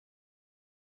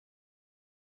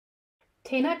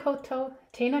Tēnā koutou,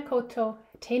 tēnā koutou,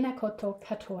 tēnā koutou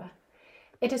katoa.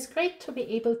 It is great to be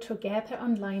able to gather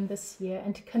online this year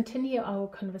and continue our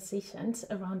conversations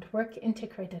around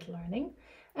work-integrated learning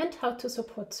and how to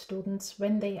support students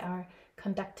when they are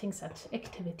conducting such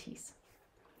activities.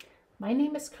 My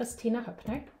name is Kristina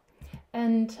Hoeppner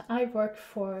and I work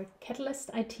for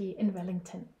Catalyst IT in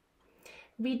Wellington.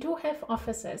 We do have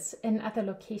offices in other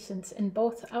locations in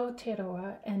both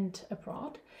Aotearoa and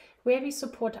abroad, where we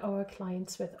support our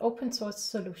clients with open source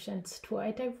solutions to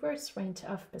a diverse range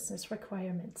of business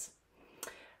requirements.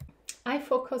 I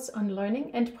focus on learning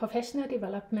and professional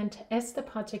development as the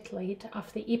project lead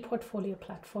of the ePortfolio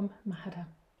platform Mahara.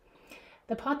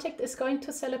 The project is going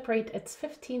to celebrate its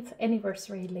 15th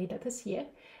anniversary later this year,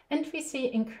 and we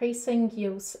see increasing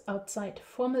use outside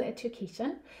formal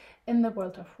education in the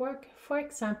world of work, for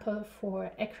example,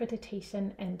 for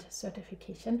accreditation and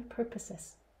certification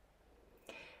purposes.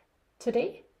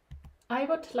 Today, I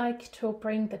would like to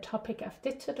bring the topic of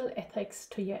digital ethics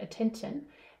to your attention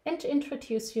and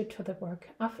introduce you to the work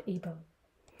of WIL.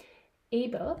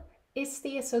 WIL is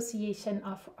the Association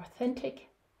of Authentic,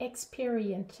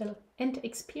 Experiential and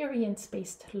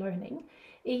Experience-Based Learning,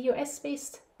 a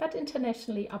US-based but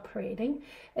internationally operating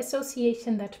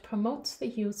association that promotes the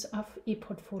use of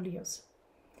ePortfolios.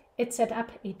 It set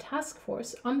up a task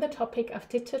force on the topic of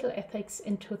digital ethics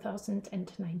in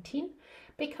 2019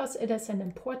 because it is an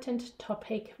important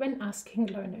topic when asking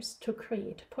learners to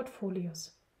create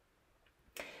portfolios.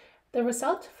 The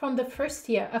result from the first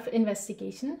year of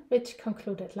investigation, which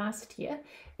concluded last year,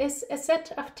 is a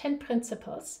set of 10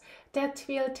 principles that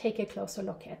we'll take a closer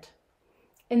look at.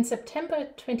 In September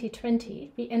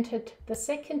 2020, we entered the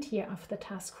second year of the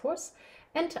task force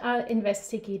and are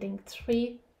investigating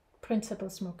 3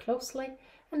 principles more closely,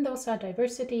 and those are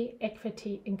diversity,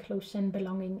 equity, inclusion,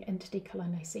 belonging and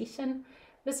decolonization,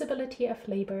 visibility of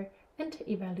labor, and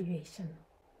evaluation.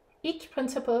 Each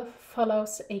principle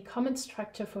follows a common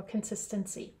structure for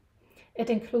consistency. It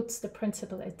includes the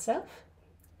principle itself,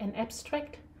 an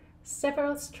abstract,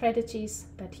 several strategies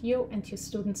that you and your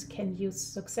students can use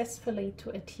successfully to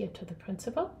adhere to the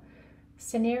principle,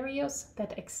 scenarios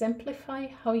that exemplify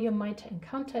how you might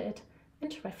encounter it,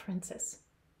 and references.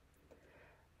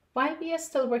 While we are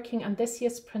still working on this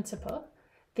year's principle,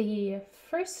 the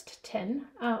first 10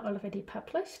 are already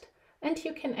published and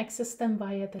you can access them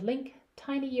via the link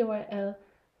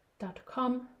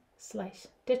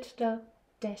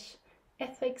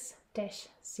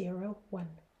tinyurl.com/digital-ethics-01.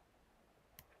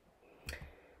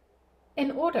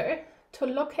 In order to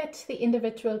look at the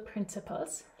individual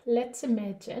principles, let's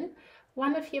imagine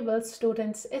one of your WIL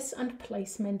students is on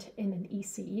placement in an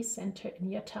ECE center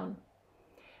in your town.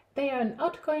 They are an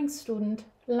outgoing student,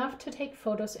 love to take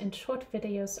photos and short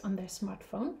videos on their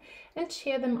smartphone and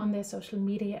share them on their social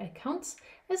media accounts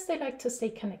as they like to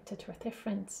stay connected with their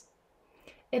friends.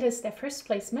 It is their first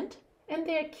placement and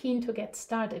they are keen to get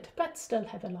started but still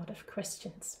have a lot of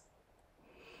questions.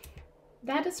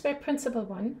 That is where Principle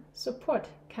 1, support,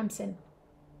 comes in.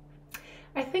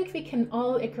 I think we can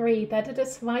all agree that it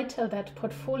is vital that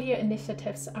portfolio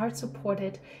initiatives are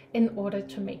supported in order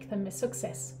to make them a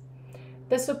success.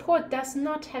 The support does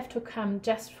not have to come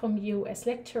just from you as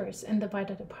lecturers in the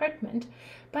wider department,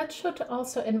 but should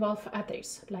also involve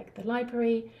others like the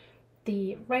library,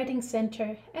 the writing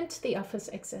center, and the Office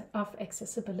of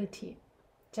Accessibility,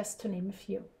 just to name a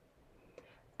few.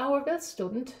 Our WIL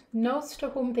student knows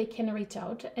to whom they can reach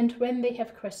out and when they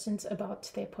have questions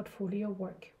about their portfolio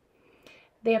work.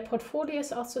 Their portfolio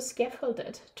is also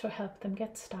scaffolded to help them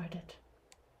get started.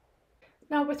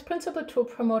 Now, with Principle 2,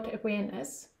 promote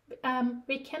awareness,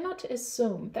 we cannot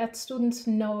assume that students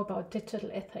know about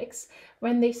digital ethics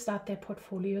when they start their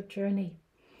portfolio journey.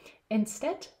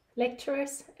 Instead,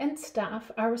 lecturers and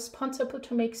staff are responsible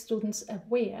to make students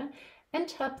aware and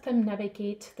help them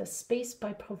navigate the space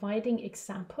by providing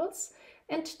examples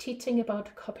and teaching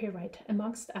about copyright,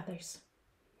 amongst others.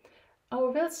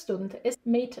 Our WIL student is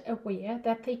made aware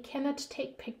that they cannot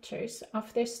take pictures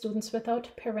of their students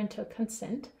without parental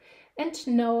consent and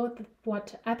know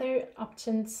what other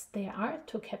options there are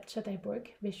to capture their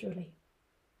work visually.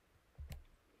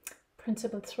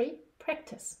 Principle 3,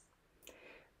 practice.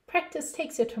 Practice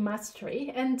takes you to mastery,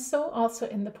 and so also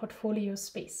in the portfolio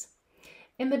space.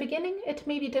 In the beginning, it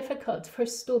may be difficult for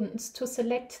students to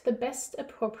select the best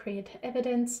appropriate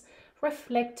evidence,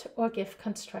 reflect, or give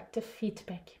constructive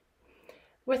feedback.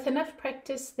 With enough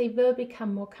practice, they will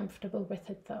become more comfortable with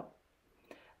it though.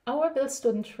 Our WIL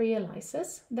student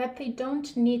realizes that they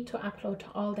don't need to upload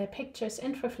all their pictures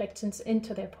and reflections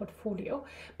into their portfolio,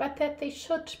 but that they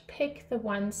should pick the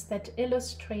ones that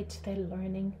illustrate their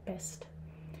learning best.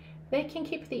 They can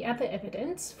keep the other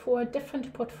evidence for a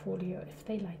different portfolio if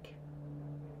they like.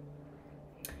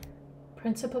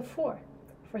 Principle 4.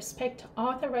 Respect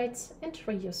author rights and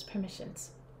reuse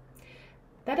permissions.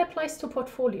 That applies to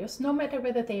portfolios no matter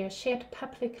whether they are shared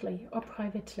publicly or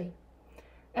privately.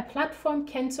 A platform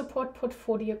can support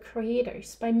portfolio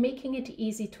creators by making it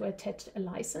easy to attach a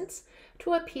license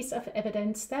to a piece of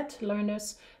evidence that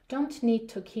learners don't need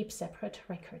to keep separate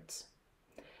records.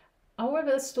 Our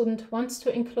WIL student wants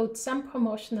to include some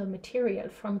promotional material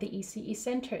from the ECE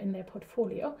Center in their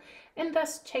portfolio and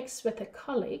thus checks with a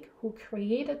colleague who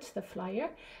created the flyer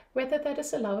whether that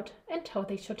is allowed and how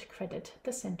they should credit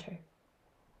the center.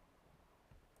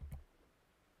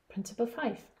 Principle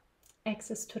 5.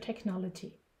 Access to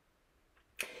technology.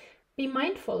 Be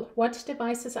mindful what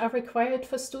devices are required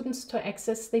for students to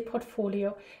access the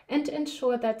portfolio and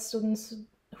ensure that students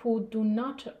who do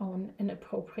not own an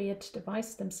appropriate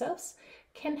device themselves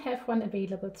can have one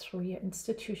available through your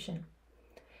institution.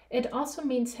 It also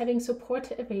means having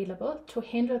support available to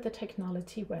handle the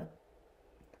technology well.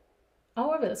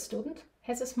 Our WIL student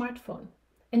has a smartphone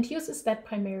and uses that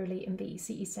primarily in the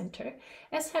ECE Center,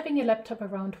 as having a laptop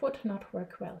around would not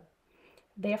work well.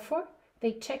 Therefore,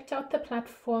 they checked out the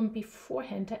platform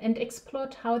beforehand and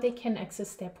explored how they can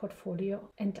access their portfolio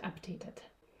and update it.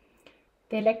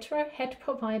 Their lecturer had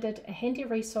provided a handy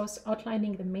resource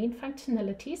outlining the main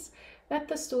functionalities that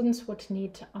the students would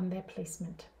need on their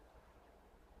placement.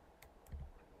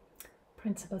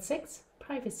 Principle 6.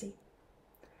 Privacy.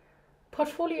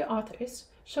 Portfolio authors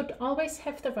should always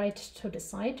have the right to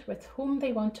decide with whom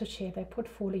they want to share their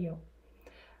portfolio.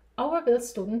 Our WIL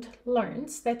student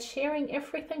learns that sharing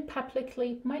everything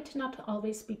publicly might not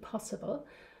always be possible,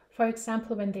 for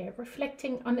example when they are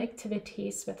reflecting on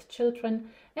activities with children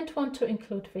and want to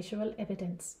include visual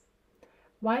evidence.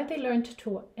 While they learned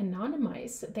to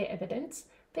anonymize their evidence,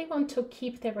 they want to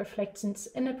keep their reflections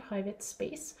in a private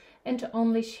space and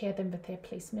only share them with their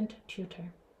placement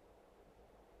tutor.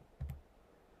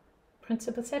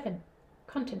 Principle 7.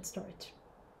 Content storage.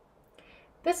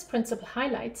 This principle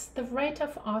highlights the right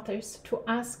of authors to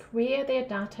ask where their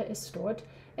data is stored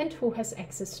and who has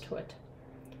access to it.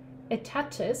 It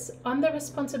touches on the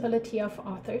responsibility of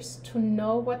authors to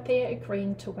know what they are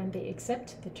agreeing to when they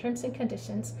accept the terms and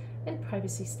conditions and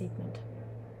privacy statement.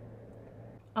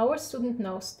 Our student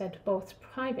knows that both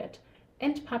private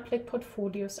and public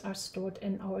portfolios are stored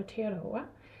in Aotearoa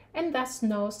and thus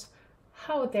knows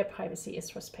how their privacy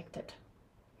is respected.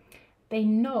 They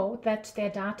know that their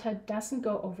data doesn't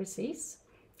go overseas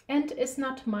and is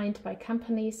not mined by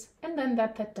companies, and then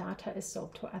that the data is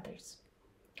sold to others.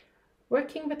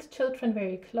 Working with children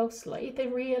very closely, they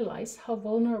realize how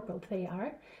vulnerable they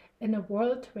are in a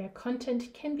world where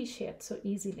content can be shared so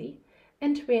easily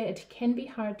and where it can be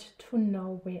hard to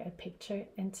know where a picture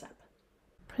ends up.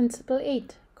 Principle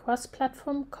 8.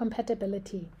 Cross-platform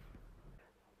compatibility.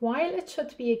 While it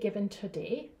should be a given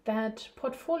today that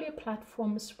portfolio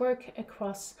platforms work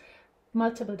across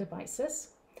multiple devices,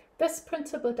 this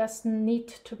principle does need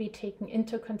to be taken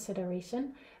into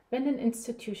consideration when an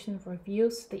institution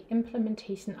reviews the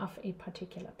implementation of a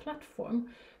particular platform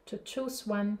to choose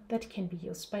one that can be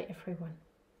used by everyone.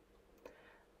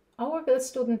 Our WIL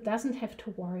student doesn't have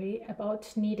to worry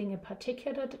about needing a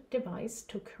particular device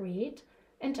to create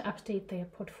and update their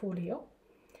portfolio,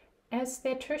 as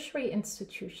their tertiary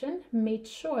institution made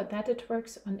sure that it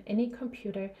works on any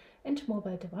computer and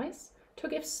mobile device to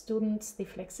give students the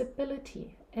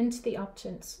flexibility and the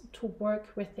options to work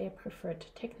with their preferred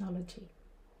technology.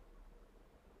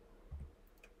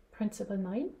 Principle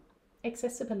 9.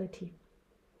 Accessibility.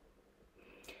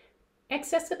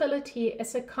 Accessibility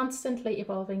is a constantly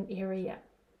evolving area.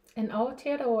 In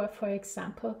Aotearoa, for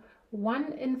example,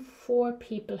 1 in 4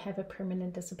 people have a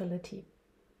permanent disability.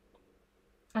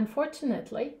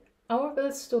 Unfortunately, our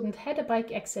WIL student had a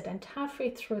bike accident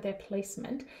halfway through their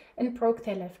placement and broke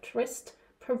their left wrist,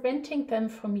 preventing them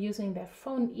from using their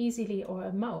phone easily or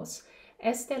a mouse,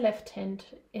 as their left hand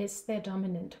is their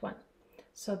dominant one.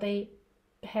 So they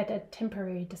had a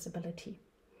temporary disability.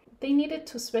 They needed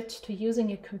to switch to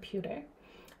using a computer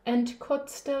and could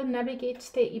still navigate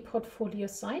their ePortfolio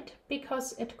site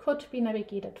because it could be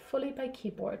navigated fully by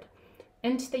keyboard,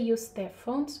 and they used their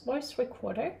phone's voice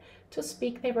recorder to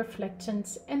speak their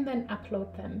reflections and then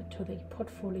upload them to the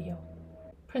portfolio.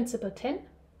 Principle 10.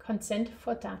 Consent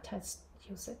for data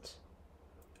usage.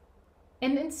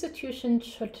 An institution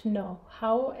should know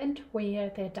how and where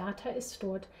their data is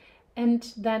stored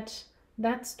and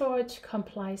that storage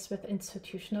complies with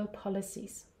institutional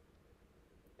policies.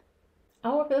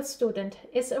 Our WIL student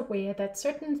is aware that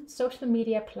certain social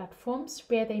media platforms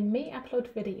where they may upload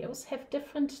videos have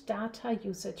different data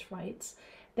usage rights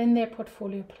than their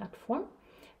portfolio platform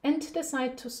and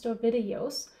decide to store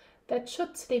videos that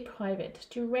should stay private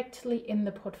directly in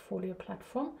the portfolio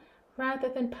platform rather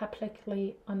than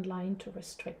publicly online to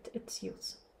restrict its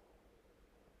use.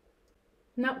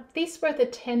 Now, these were the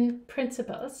 10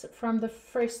 principles from the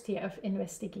first year of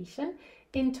investigation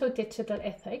into digital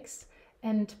ethics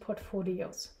and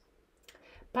portfolios.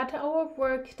 But our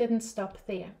work didn't stop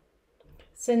there.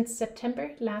 Since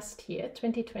September last year,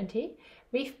 2020,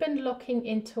 we've been looking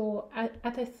into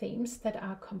other themes that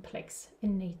are complex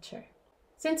in nature.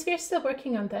 Since we're still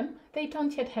working on them, they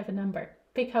don't yet have a number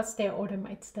because their order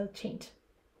might still change.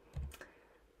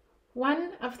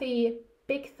 One of the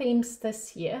big themes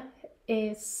this year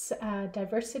is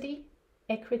diversity,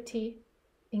 equity,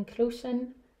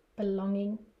 inclusion,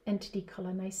 belonging, and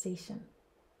decolonization.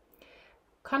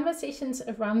 Conversations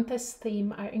around this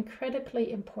theme are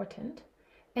incredibly important,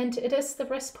 and it is the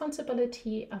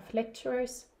responsibility of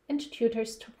lecturers and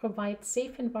tutors to provide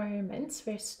safe environments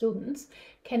where students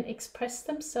can express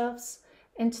themselves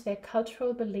and their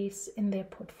cultural beliefs in their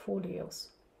portfolios,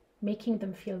 making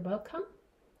them feel welcome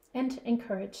and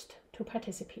encouraged to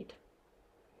participate.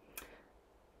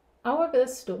 Our WIL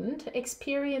student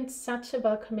experienced such a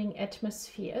welcoming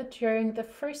atmosphere during the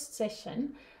first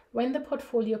session when the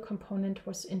portfolio component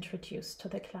was introduced to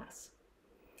the class.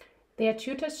 Their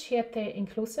tutors shared their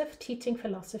inclusive teaching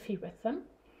philosophy with them,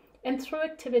 and through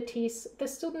activities, the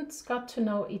students got to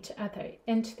know each other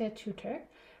and their tutor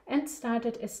and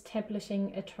started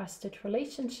establishing a trusted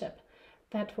relationship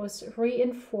that was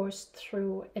reinforced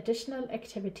through additional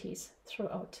activities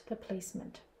throughout the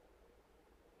placement.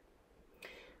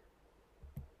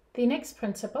 The next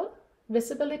principle,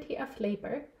 visibility of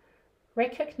labor,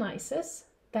 recognizes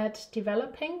that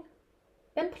developing,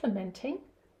 implementing,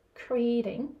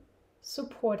 creating,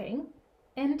 supporting,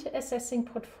 and assessing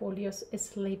portfolios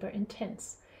is labor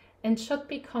intense and should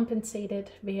be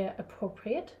compensated where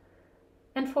appropriate,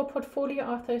 and for portfolio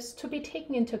authors to be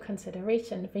taken into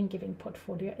consideration when giving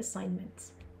portfolio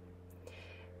assignments.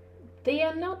 They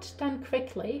are not done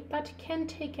quickly, but can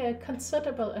take a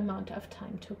considerable amount of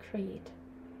time to create.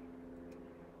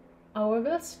 Our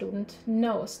WIL student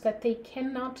knows that they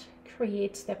cannot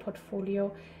create their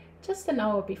portfolio just an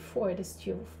hour before it is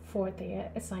due for their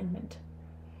assignment.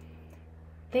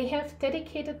 They have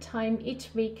dedicated time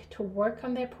each week to work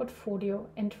on their portfolio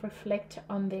and reflect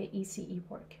on their ECE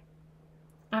work.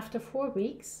 After 4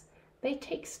 weeks, they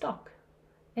take stock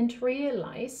and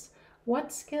realize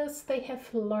what skills they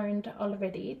have learned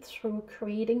already through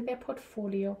creating their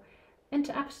portfolio and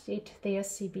update their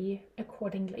CV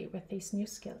accordingly with these new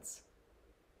skills.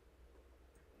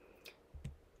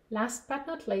 Last but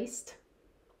not least,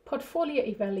 portfolio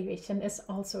evaluation is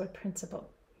also a principle.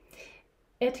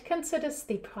 It considers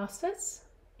the process,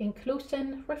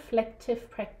 inclusion, reflective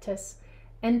practice,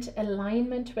 and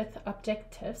alignment with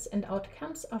objectives and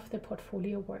outcomes of the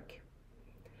portfolio work.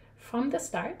 From the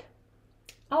start,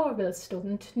 our WIL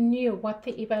student knew what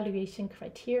the evaluation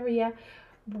criteria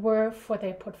were for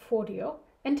their portfolio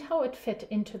and how it fit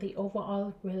into the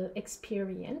overall WIL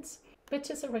experience, which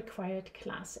is a required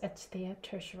class at their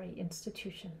tertiary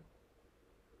institution.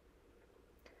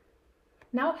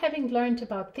 Now, having learned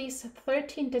about these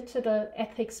 13 digital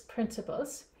ethics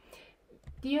principles,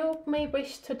 you may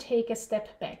wish to take a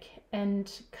step back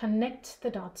and connect the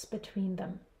dots between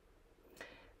them.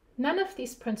 None of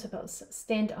these principles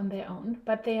stand on their own,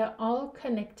 but they are all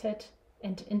connected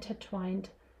and intertwined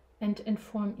and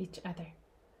inform each other.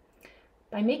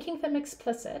 By making them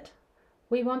explicit,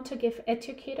 we want to give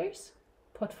educators,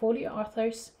 portfolio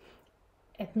authors,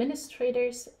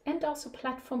 administrators, and also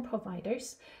platform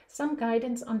providers some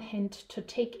guidance on hand to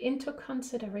take into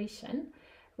consideration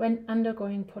when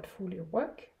undergoing portfolio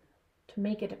work, to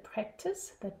make it a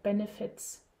practice that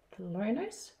benefits the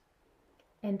learners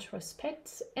and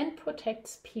respects and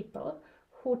protects people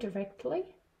who directly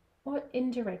or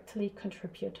indirectly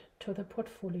contribute to the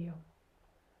portfolio.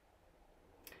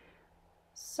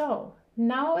 So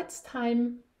now it's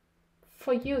time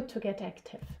for you to get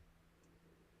active.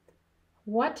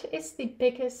 What is the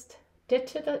biggest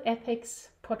digital ethics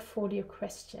portfolio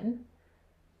question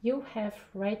you have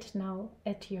right now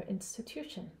at your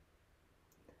institution?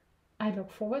 I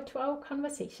look forward to our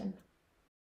conversation.